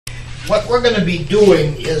What we're going to be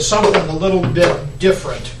doing is something a little bit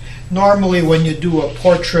different. Normally when you do a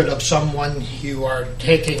portrait of someone, you are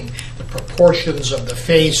taking the proportions of the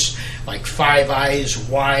face, like 5 eyes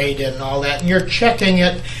wide and all that, and you're checking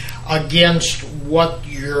it against what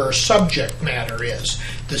your subject matter is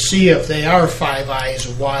to see if they are 5 eyes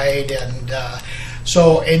wide,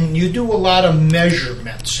 and you do a lot of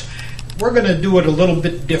measurements. We're going to do it a little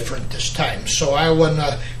bit different this time, so I want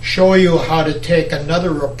to show you how to take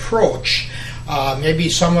another approach. Maybe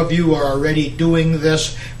some of you are already doing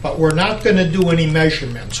this, but we're not going to do any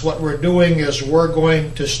measurements. What we're doing is we're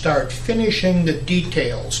going to start finishing the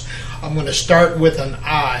details. I'm going to start with an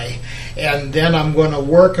eye, and then I'm going to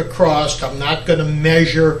work across. I'm not going to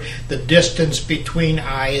measure the distance between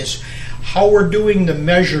eyes. How we're doing the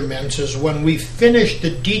measurements is when we finish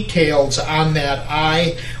the details on that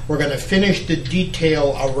eye, we're going to finish the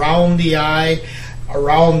detail around the eye,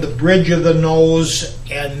 around the bridge of the nose,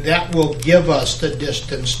 and that will give us the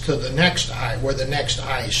distance to the next eye, where the next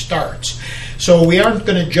eye starts. So we aren't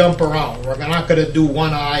going to jump around. We're not going to do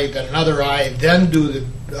one eye, then another eye, then do the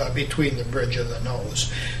between the bridge of the nose.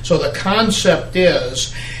 So the concept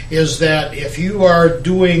is that if you are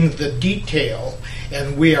doing the detail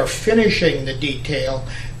and we are finishing the detail,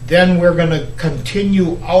 then we're going to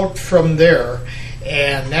continue out from there,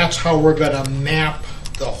 and that's how we're going to map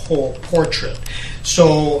the whole portrait.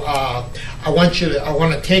 So I want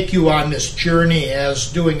to take you on this journey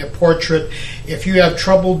as doing a portrait. If you have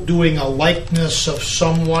trouble doing a likeness of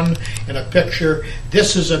someone in a picture,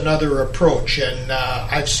 this is another approach, and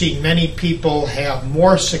I've seen many people have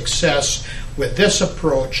more success with this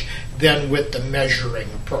approach than with the measuring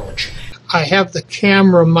approach. I have the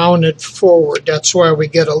camera mounted forward. That's why we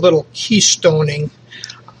get a little keystoning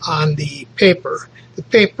on the paper. The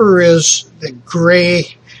paper is the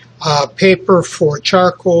gray paper for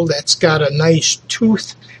charcoal. That's got a nice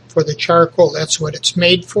tooth for the charcoal. That's what it's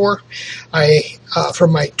made for. For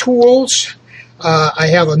my tools, I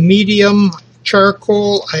have a medium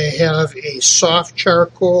charcoal, I have a soft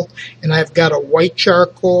charcoal, and I've got a white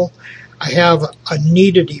charcoal. I have a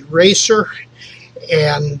kneaded eraser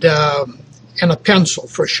and a pencil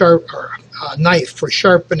for a knife for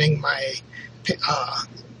sharpening my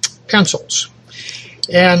pencils.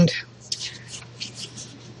 And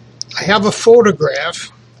I have a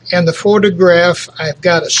photograph, and the photograph, I've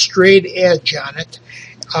got a straight edge on it.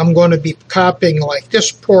 I'm going to be copying like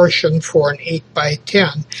this portion for an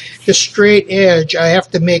 8x10. The straight edge, I have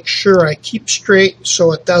to make sure I keep straight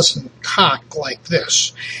so it doesn't cock like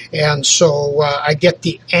this. And so I get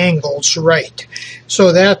the angles right.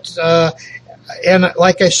 So that, and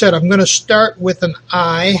like I said, I'm going to start with an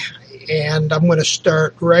eye, and I'm going to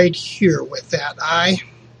start right here with that eye.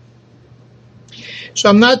 So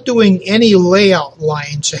I'm not doing any layout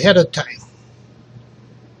lines ahead of time.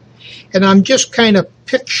 And I'm just kind of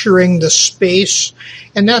picturing the space,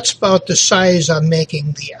 and that's about the size I'm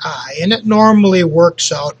making the eye. And it normally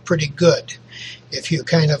works out pretty good if you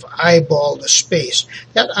kind of eyeball the space.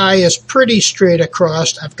 That eye is pretty straight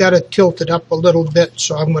across. I've got to tilt it up a little bit,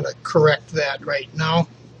 so I'm going to correct that right now.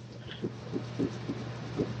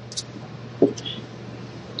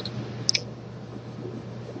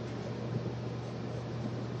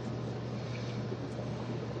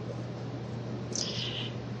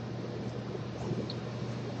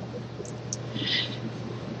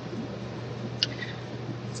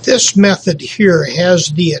 This method here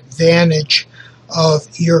has the advantage of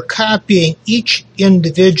you're copying each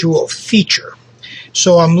individual feature.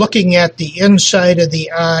 So I'm looking at the inside of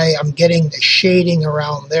the eye, I'm getting the shading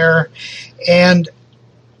around there, and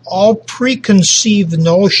all preconceived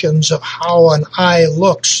notions of how an eye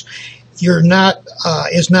looks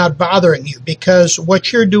is not bothering you, because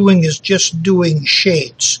what you're doing is just doing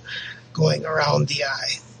shades going around the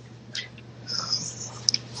eye.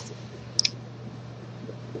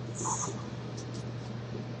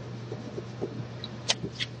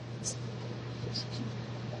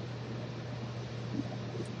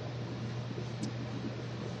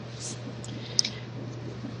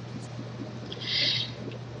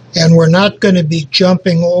 And we're not going to be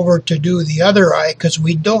jumping over to do the other eye because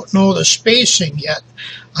we don't know the spacing yet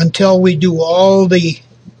until we do all the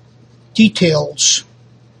details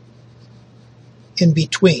in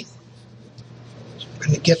between. So I'm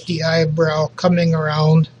going to get the eyebrow coming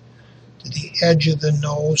around to the edge of the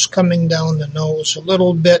nose, coming down the nose a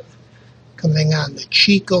little bit, coming on the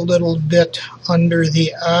cheek a little bit, under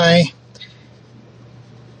the eye.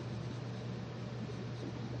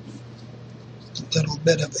 Little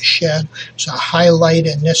bit of a shadow, so a highlight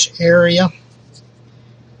in this area,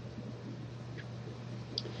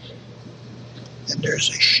 and there's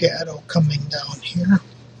a shadow coming down here.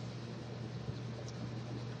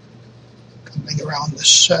 this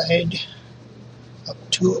side up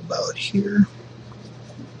to about here.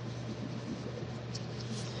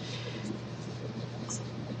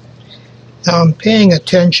 Now I'm paying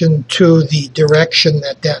attention to the direction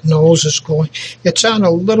that that nose is going. It's on a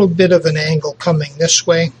little bit of an angle coming this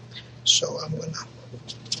way, so I'm going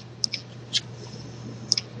to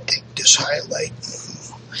take this highlight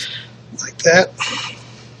like that.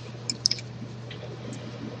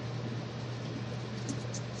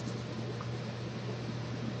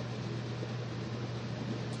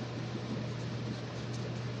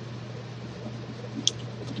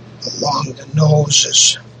 Along the nose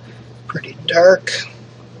is pretty dark,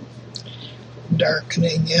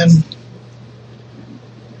 darkening in.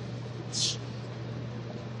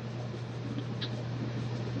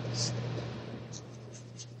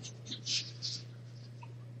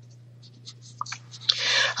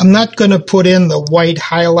 I'm not going to put in the white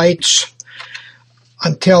highlights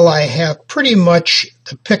until I have pretty much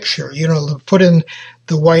the picture. You know, to put in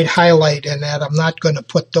the white highlight in that, I'm not going to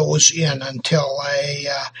put those in until I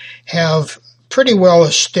have pretty well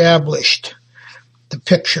established the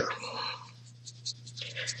picture.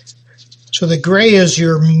 So the gray is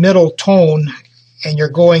your middle tone, and you're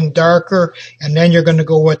going darker, and then you're going to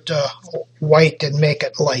go with white and make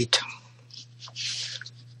it light.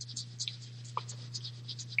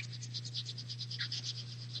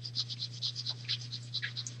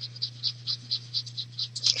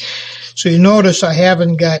 So you notice I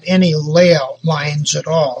haven't got any layout lines at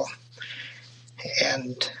all.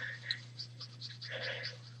 And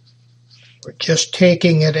we're just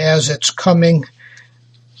taking it as it's coming,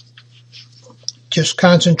 just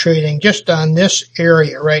concentrating just on this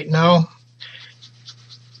area right now.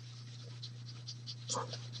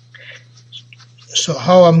 So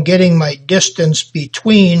how I'm getting my distance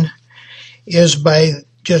between is by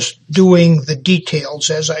just doing the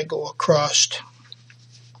details as I go across.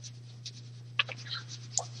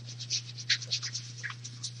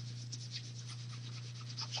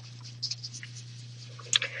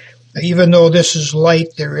 Even though this is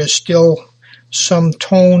light, there is still some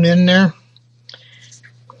tone in there.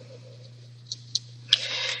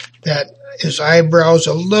 That is eyebrows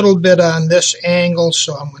a little bit on this angle,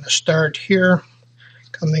 so I'm going to start here,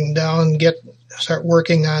 coming down, start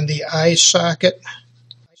working on the eye socket.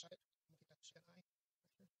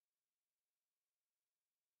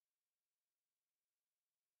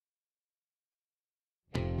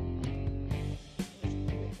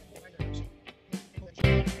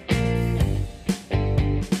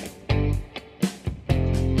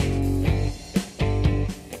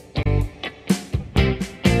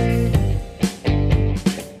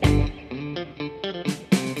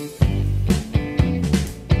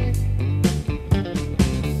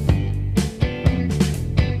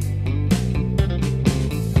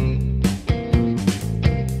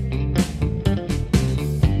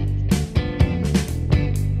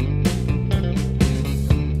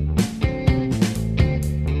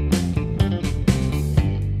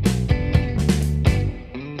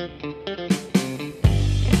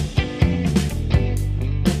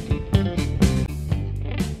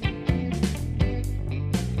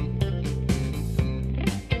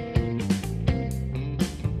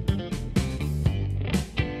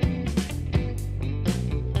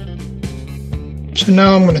 So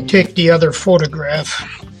now I'm going to take the other photograph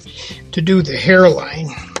to do the hairline.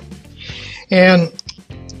 And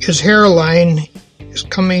his hairline is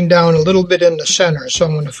coming down a little bit in the center, so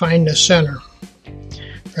I'm going to find the center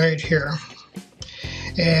right here.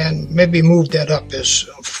 And maybe move that up. His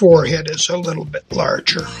forehead is a little bit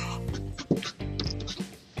larger.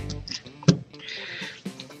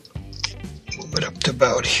 Move it up to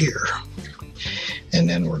about here. And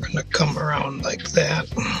then we're going to come around like that.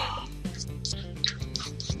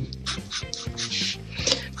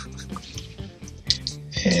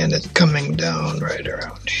 And it's coming down right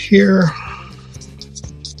around here.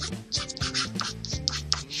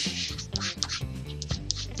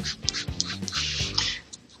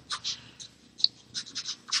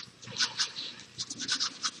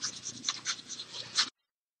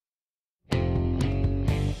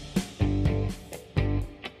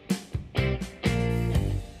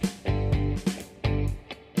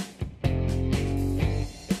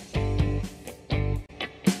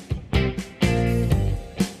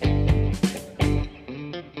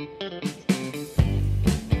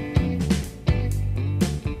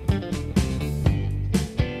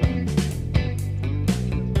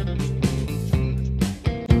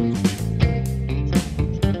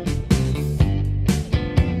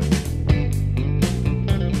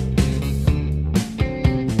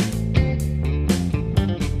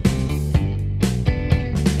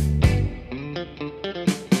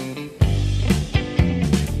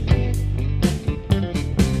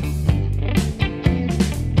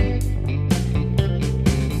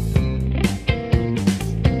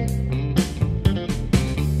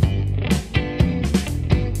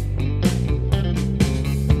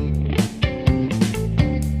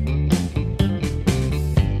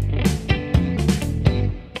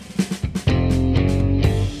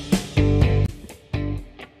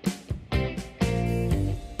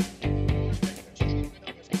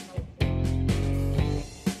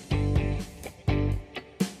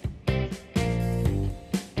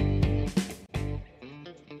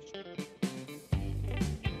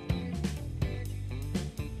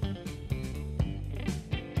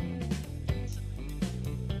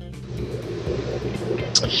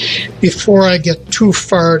 Before I get too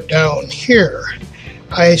far down here,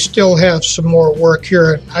 I still have some more work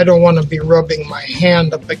here, and I don't want to be rubbing my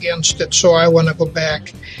hand up against it, so I want to go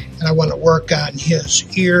back and I want to work on his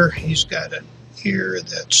ear. He's got an ear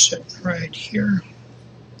that's sitting right here.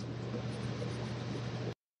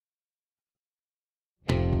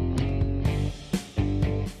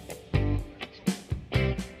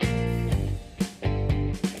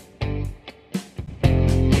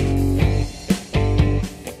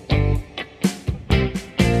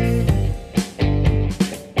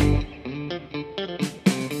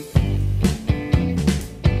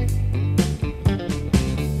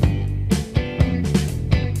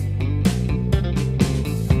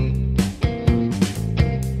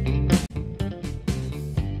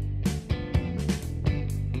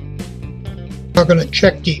 I'm going to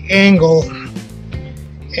check the angle,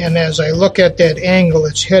 and as I look at that angle,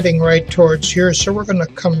 it's heading right towards here, so we're going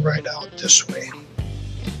to come right out this way.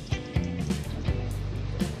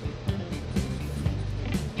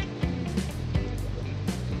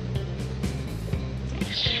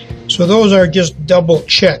 So those are just double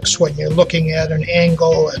checks when you're looking at an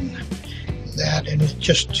angle and that, and it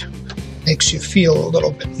just makes you feel a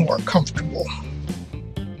little bit more comfortable.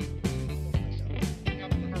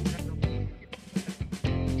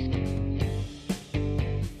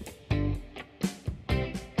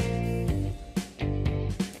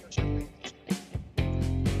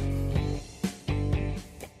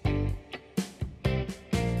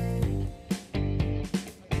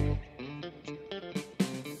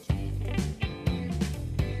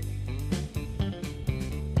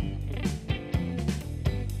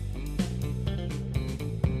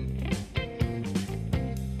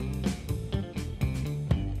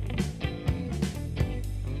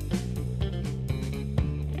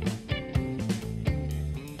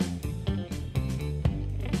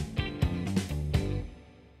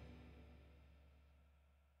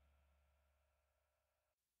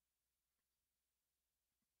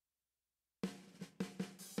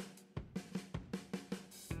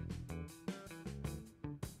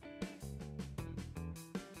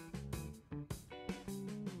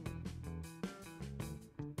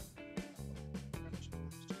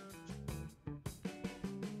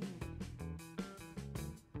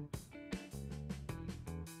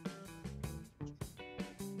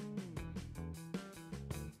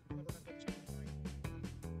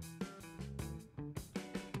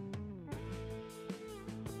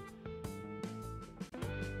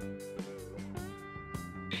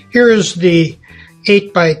 Here is the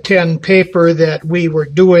 8x10 paper that we were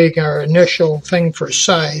doing our initial thing for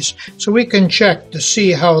size, so we can check to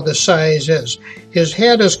see how the size is. His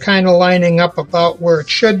head is kind of lining up about where it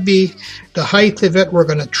should be. The height of it we're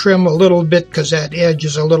going to trim a little bit because that edge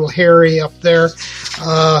is a little hairy up there.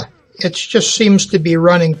 It just seems to be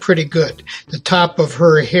running pretty good. The top of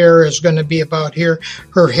her hair is going to be about here.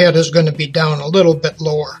 Her head is going to be down a little bit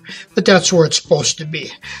lower, but that's where it's supposed to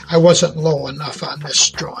be. I wasn't low enough on this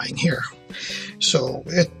drawing here. So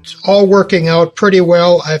it's all working out pretty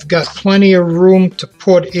well. I've got plenty of room to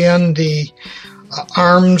put in the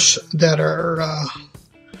arms that are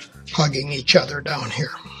hugging each other down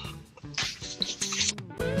here.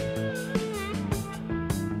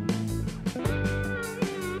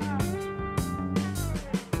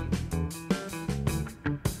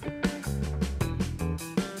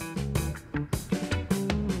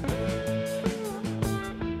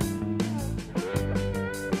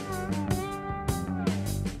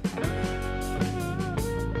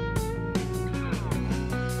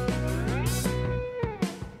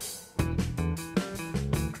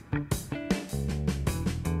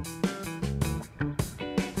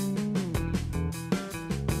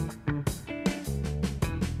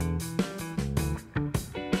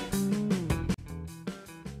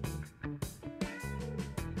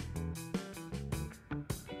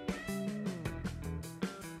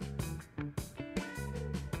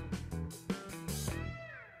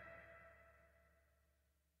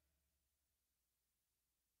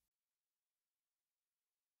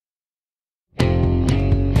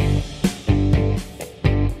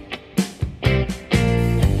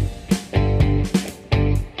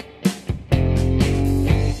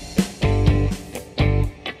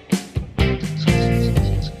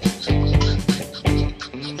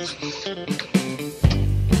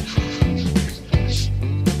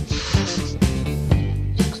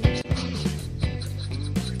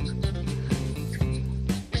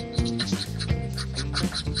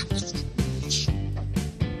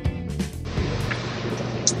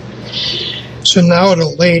 So now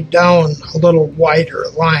it'll lay down a little wider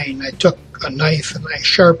line. I took a knife and I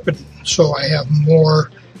sharpened so I have more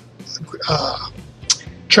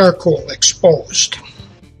charcoal exposed.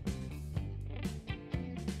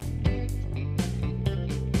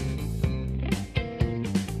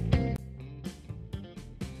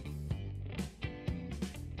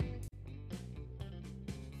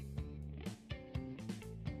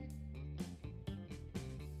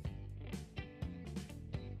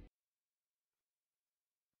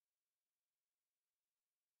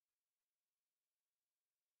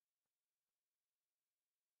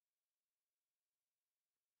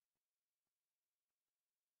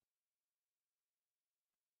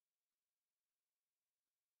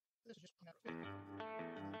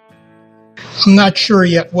 I'm not sure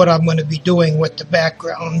yet what I'm going to be doing with the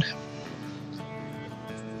background.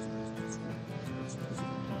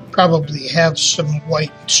 Probably have some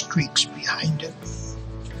white streaks behind it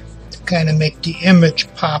to kind of make the image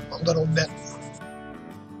pop a little bit.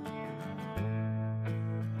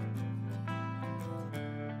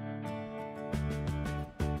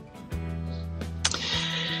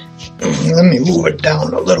 Let me move it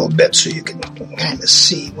down a little bit so you can kind of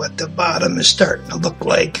see what the bottom is starting to look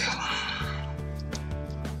like.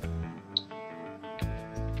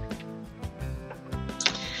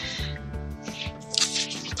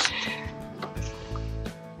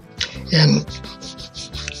 And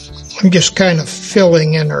I'm just kind of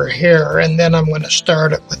filling in her hair, and then I'm going to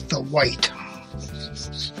start it with the white.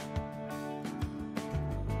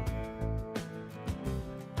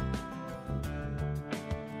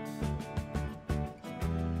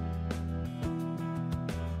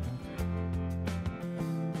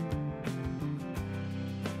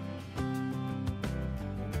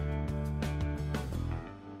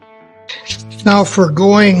 Now for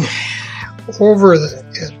going over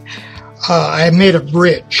I made a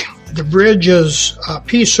bridge. The bridge is a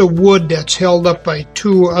piece of wood that's held up by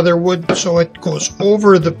two other wood, so it goes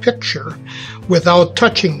over the picture without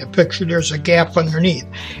touching the picture. There's a gap underneath.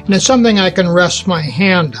 And it's something I can rest my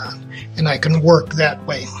hand on, and I can work that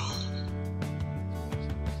way.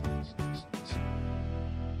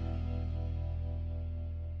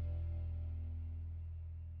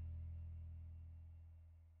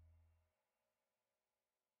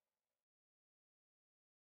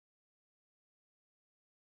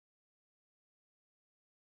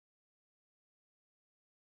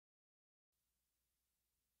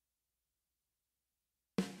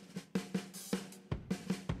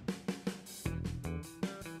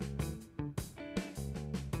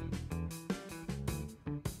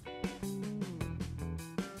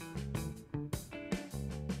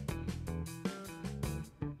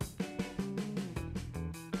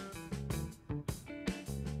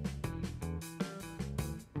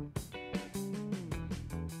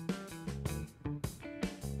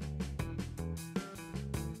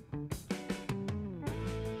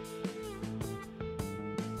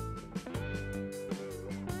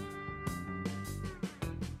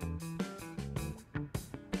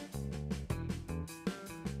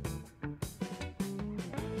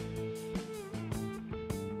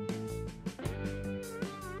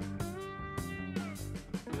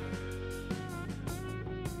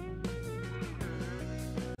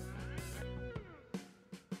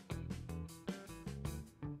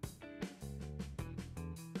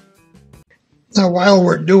 Now while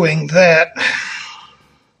we're doing that,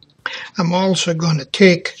 I'm also going to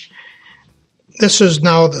take, this is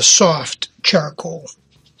now the soft charcoal,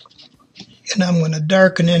 and I'm going to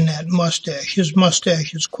darken in that mustache. His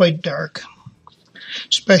mustache is quite dark,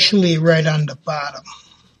 especially right on the bottom.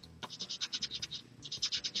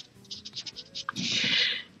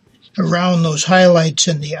 Around those highlights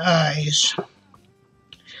in the eyes,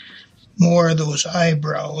 more of those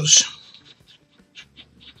eyebrows.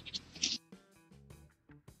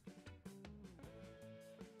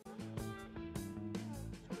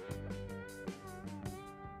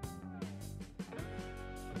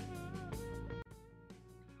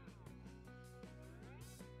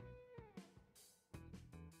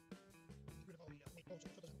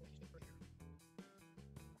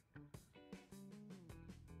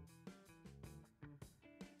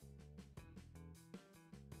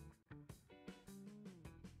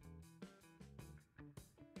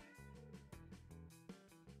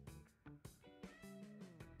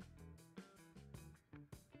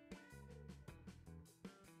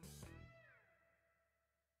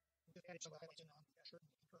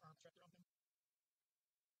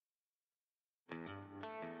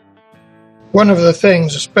 One of the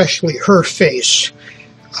things, especially her face,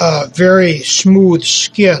 very smooth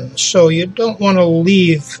skin, so you don't want to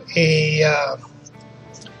leave a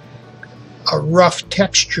rough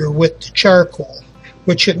texture with the charcoal,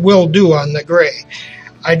 which it will do on the gray.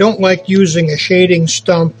 I don't like using a shading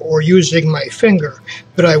stump or using my finger,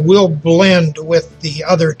 but I will blend with the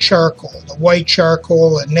other charcoal, the white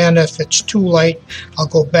charcoal, and then if it's too light, I'll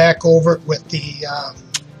go back over it with the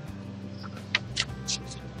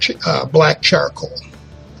black charcoal.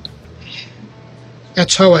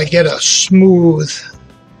 That's how I get a smooth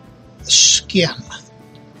skin.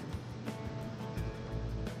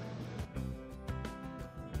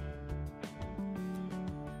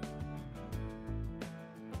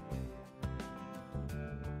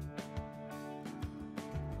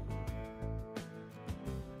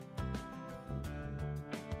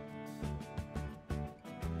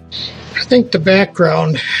 I think the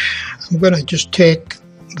background, I'm going to just take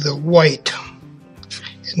the white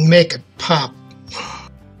and make it pop.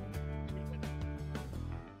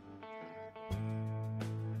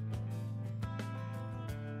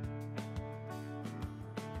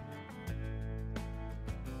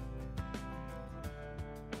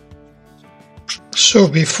 So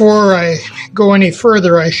before I go any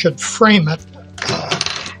further, I should frame it.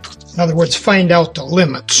 In other words, find out the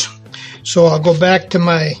limits. So I'll go back to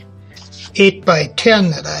my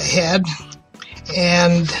 8x10 that I had,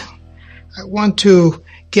 and I want to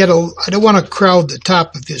get I don't want to crowd the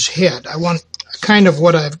top of his head. I want kind of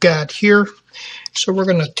what I've got here. So we're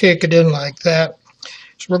going to take it in like that.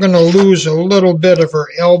 So we're going to lose a little bit of her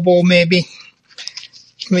elbow maybe.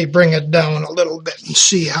 Let me bring it down a little bit and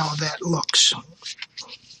see how that looks.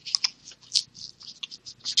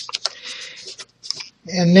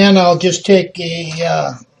 And then I'll just take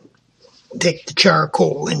the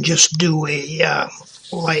charcoal and just do a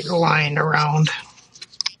light line around.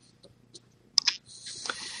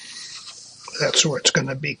 That's where it's going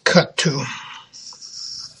to be cut to.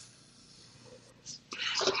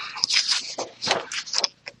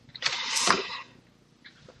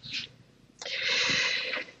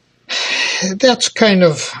 That's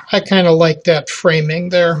I kind of like that framing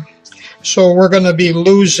there. So we're going to be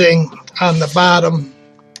losing on the bottom.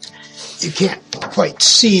 You can't quite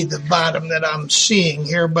see the bottom that I'm seeing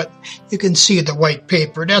here, but you can see the white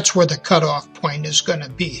paper. That's where the cutoff point is going to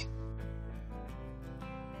be.